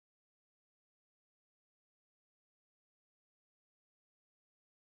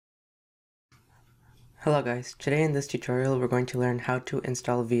Hello guys, today in this tutorial we're going to learn how to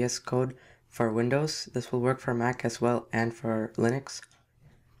install VS Code for Windows. This will work for Mac as well and for Linux.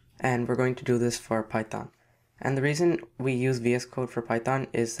 And we're going to do this for Python. And the reason we use VS Code for Python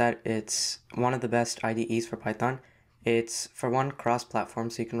is that it's one of the best IDEs for Python. It's for one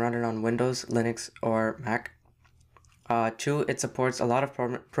cross-platform, so you can run it on Windows, Linux, or Mac. Two, it supports a lot of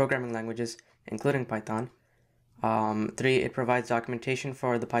programming languages, including Python. Three, it provides documentation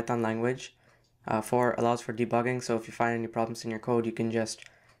for the Python language. 4 allows for debugging, so if you find any problems in your code, you can just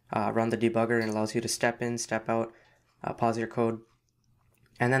run the debugger and it allows you to step in, step out, pause your code.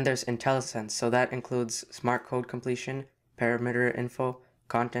 And then there's IntelliSense, so that includes smart code completion, parameter info,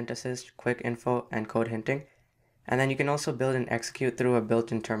 content assist, quick info, and code hinting. And then you can also build and execute through a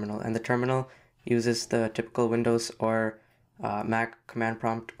built-in terminal, and the terminal uses the typical Windows or Mac command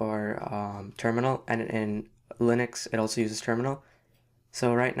prompt or terminal, and in Linux it also uses terminal.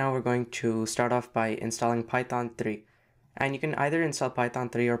 So right now we're going to start off by installing Python 3. And you can either install Python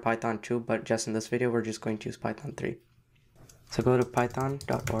 3 or Python 2, but just in this video we're just going to use Python 3. So go to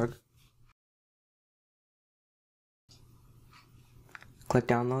python.org, click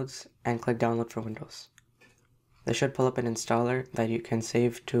Downloads, and click Download for Windows. This should pull up an installer that you can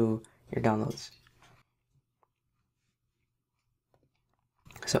save to your downloads.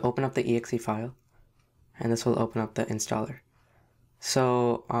 So open up the exe file, and this will open up the installer.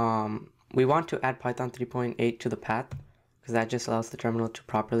 So we want to add Python 3.8 to the path, because that just allows the terminal to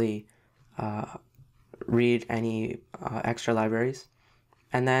properly read any extra libraries.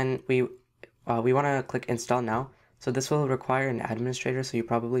 And then we want to click install now. So this will require an administrator, so you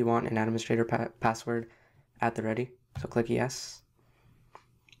probably want an administrator password at the ready. So click yes,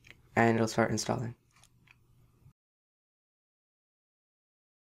 and it'll start installing.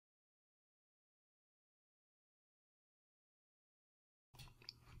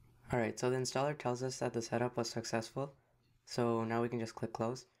 Alright, so the installer tells us that the setup was successful, so now we can just click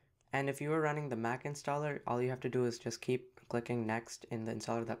close. And if you are running the Mac installer, all you have to do is just keep clicking next in the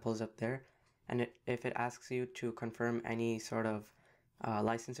installer that pulls up there, and if it asks you to confirm any sort of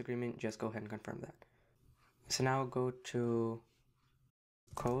license agreement, just go ahead and confirm that. So now go to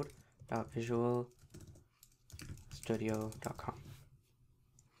code.visualstudio.com,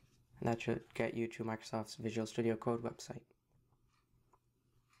 and that should get you to Microsoft's Visual Studio Code website.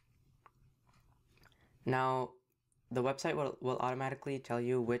 Now, the website will automatically tell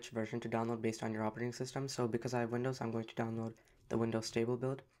you which version to download based on your operating system. So because I have Windows, I'm going to download the Windows Stable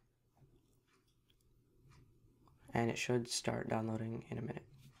build. And it should start downloading in a minute.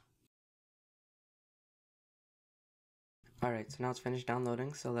 Alright, so now it's finished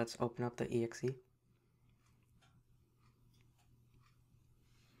downloading, so let's open up the exe.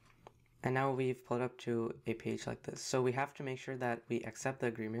 And now we've pulled up to a page like this. So we have to make sure that we accept the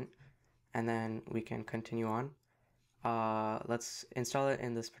agreement, and then we can continue on. Let's install it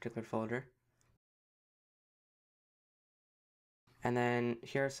in this particular folder. And then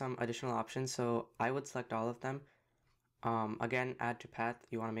here are some additional options. So I would select all of them. Again, add to path,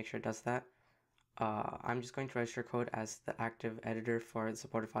 you want to make sure it does that. I'm just going to register code as the active editor for the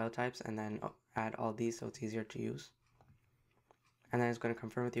supported file types, and then add all these so it's easier to use. And then it's going to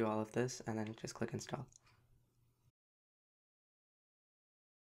confirm with you all of this, and then just click install.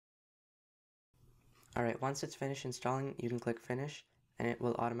 Alright, once it's finished installing, you can click finish, and it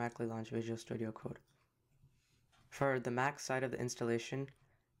will automatically launch Visual Studio Code. For the Mac side of the installation,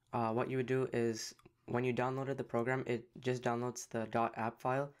 what you would do is when you downloaded the program, it just downloads the .app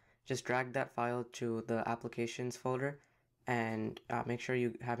file. Just drag that file to the applications folder, and make sure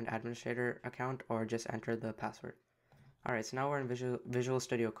you have an administrator account or just enter the password. Alright, so now we're in Visual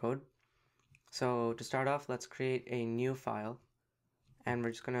Studio Code. So to start off, let's create a new file, and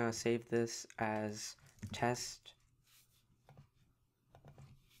we're just going to save this as test.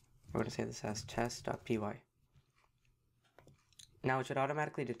 We're going to save this as test.py. Now it should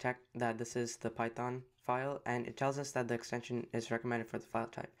automatically detect that this is the Python file, and it tells us that the extension is recommended for the file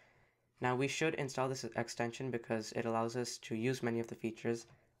type. Now we should install this extension because it allows us to use many of the features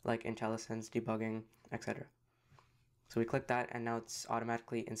like IntelliSense, debugging, etc. So we click that, and now it's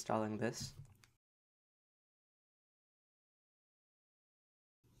automatically installing this.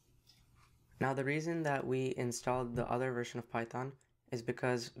 Now the reason that we installed the other version of Python is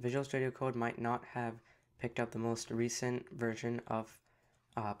because Visual Studio Code might not have picked up the most recent version of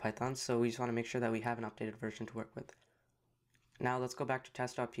Python, so we just want to make sure that we have an updated version to work with. Now let's go back to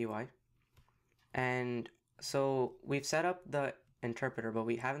test.py. And so we've set up the interpreter, but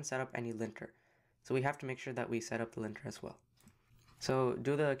we haven't set up any linter. So we have to make sure that we set up the linter as well. So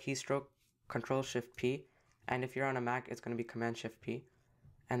do the keystroke Control Shift P, and if you're on a Mac, it's going to be Command Shift P.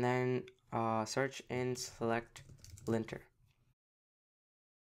 And then search in select linter.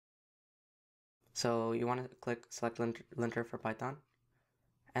 So you want to click select linter for Python,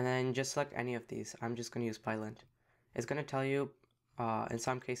 and then just select any of these. I'm just going to use PyLint. It's going to tell you in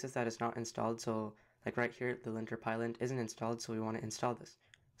some cases that it's not installed. So like right here, the linter PyLint isn't installed, so we want to install this.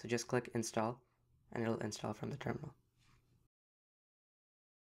 So just click install, and it'll install from the terminal.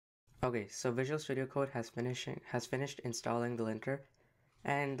 Okay, so Visual Studio Code has finished installing the linter,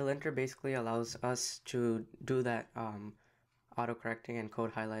 and the linter basically allows us to do that autocorrecting and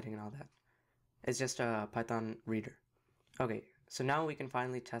code highlighting and all that. It's just a Python reader. Okay, so now we can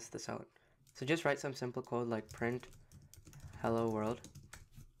finally test this out. So just write some simple code like print hello world,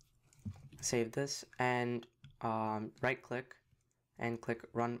 save this, and right click and click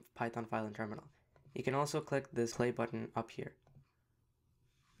run Python file in terminal. You can also click this play button up here.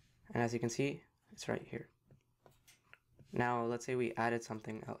 And as you can see, it's right here. Now let's say we added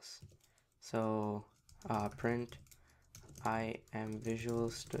something else. So print I am Visual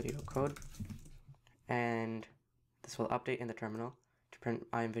Studio Code, and this will update in the terminal to print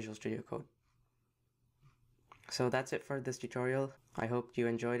I am Visual Studio Code. So that's it for this tutorial. I hope you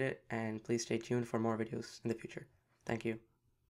enjoyed it, and please stay tuned for more videos in the future. Thank you.